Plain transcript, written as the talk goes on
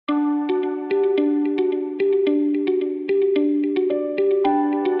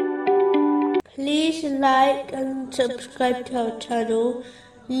like and subscribe to our channel.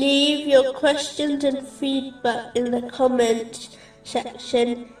 Leave your questions and feedback in the comments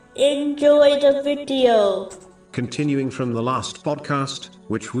section. Enjoy the video. Continuing from the last podcast,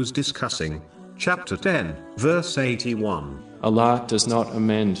 which was discussing chapter 10, verse 81. Allah does not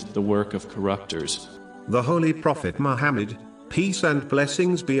amend the work of corrupters. The Holy Prophet Muhammad, peace and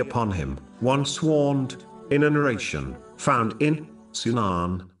blessings be upon him, once warned, in a narration, found in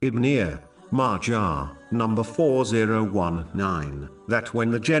Sunan Ibn Majah, number 4019, that when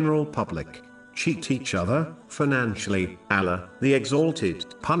the general public cheat each other financially, Allah, the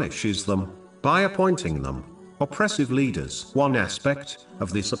Exalted, punishes them by appointing them oppressive leaders. One aspect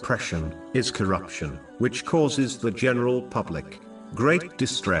of this oppression is corruption, which causes the general public great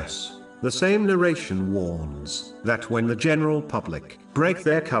distress. The same narration warns that when the general public break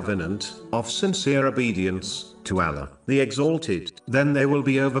their covenant of sincere obedience to Allah, the Exalted, then they will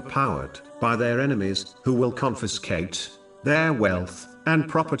be overpowered by their enemies, who will confiscate their wealth and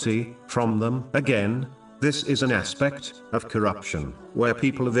property from them. Again, this is an aspect of corruption, where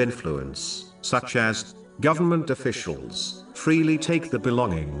people of influence, such as government officials, freely take the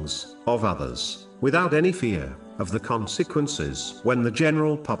belongings of others, without any fear of the consequences. When the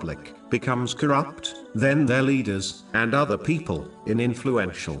general public becomes corrupt, then their leaders and other people in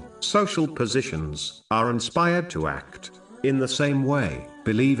influential social positions are inspired to act in the same way,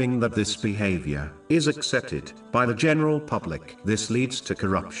 believing that this behavior is accepted by the general public. This leads to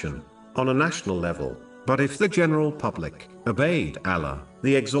corruption on a national level. But if the general public obeyed Allah,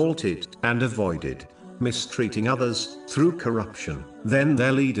 the Exalted, and avoided mistreating others through corruption, then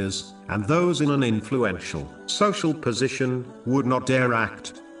their leaders and those in an influential social position would not dare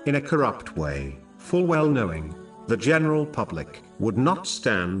act in a corrupt way, full well knowing the general public would not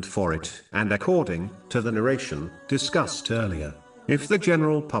stand for it. And according to the narration discussed earlier, if the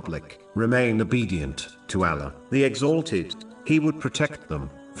general public remain obedient to Allah, the Exalted, He would protect them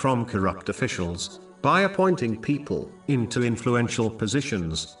from corrupt officials by appointing people into influential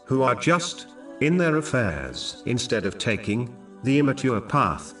positions who are just in their affairs, instead of taking the immature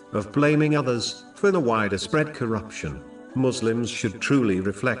path of blaming others for the wider spread corruption. Muslims should truly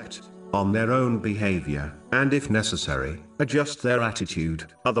reflect on their own behavior, and if necessary, adjust their attitude.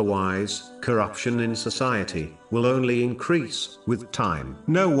 Otherwise, corruption in society will only increase with time.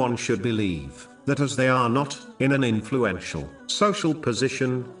 No one should believe that as they are not in an influential social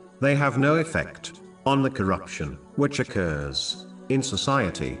position, they have no effect on the corruption which occurs in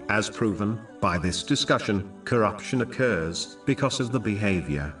society. As proven by this discussion, corruption occurs because of the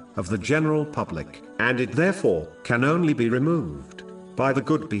behavior of the general public, and it therefore can only be removed by the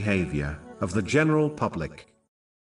good behavior of the general public.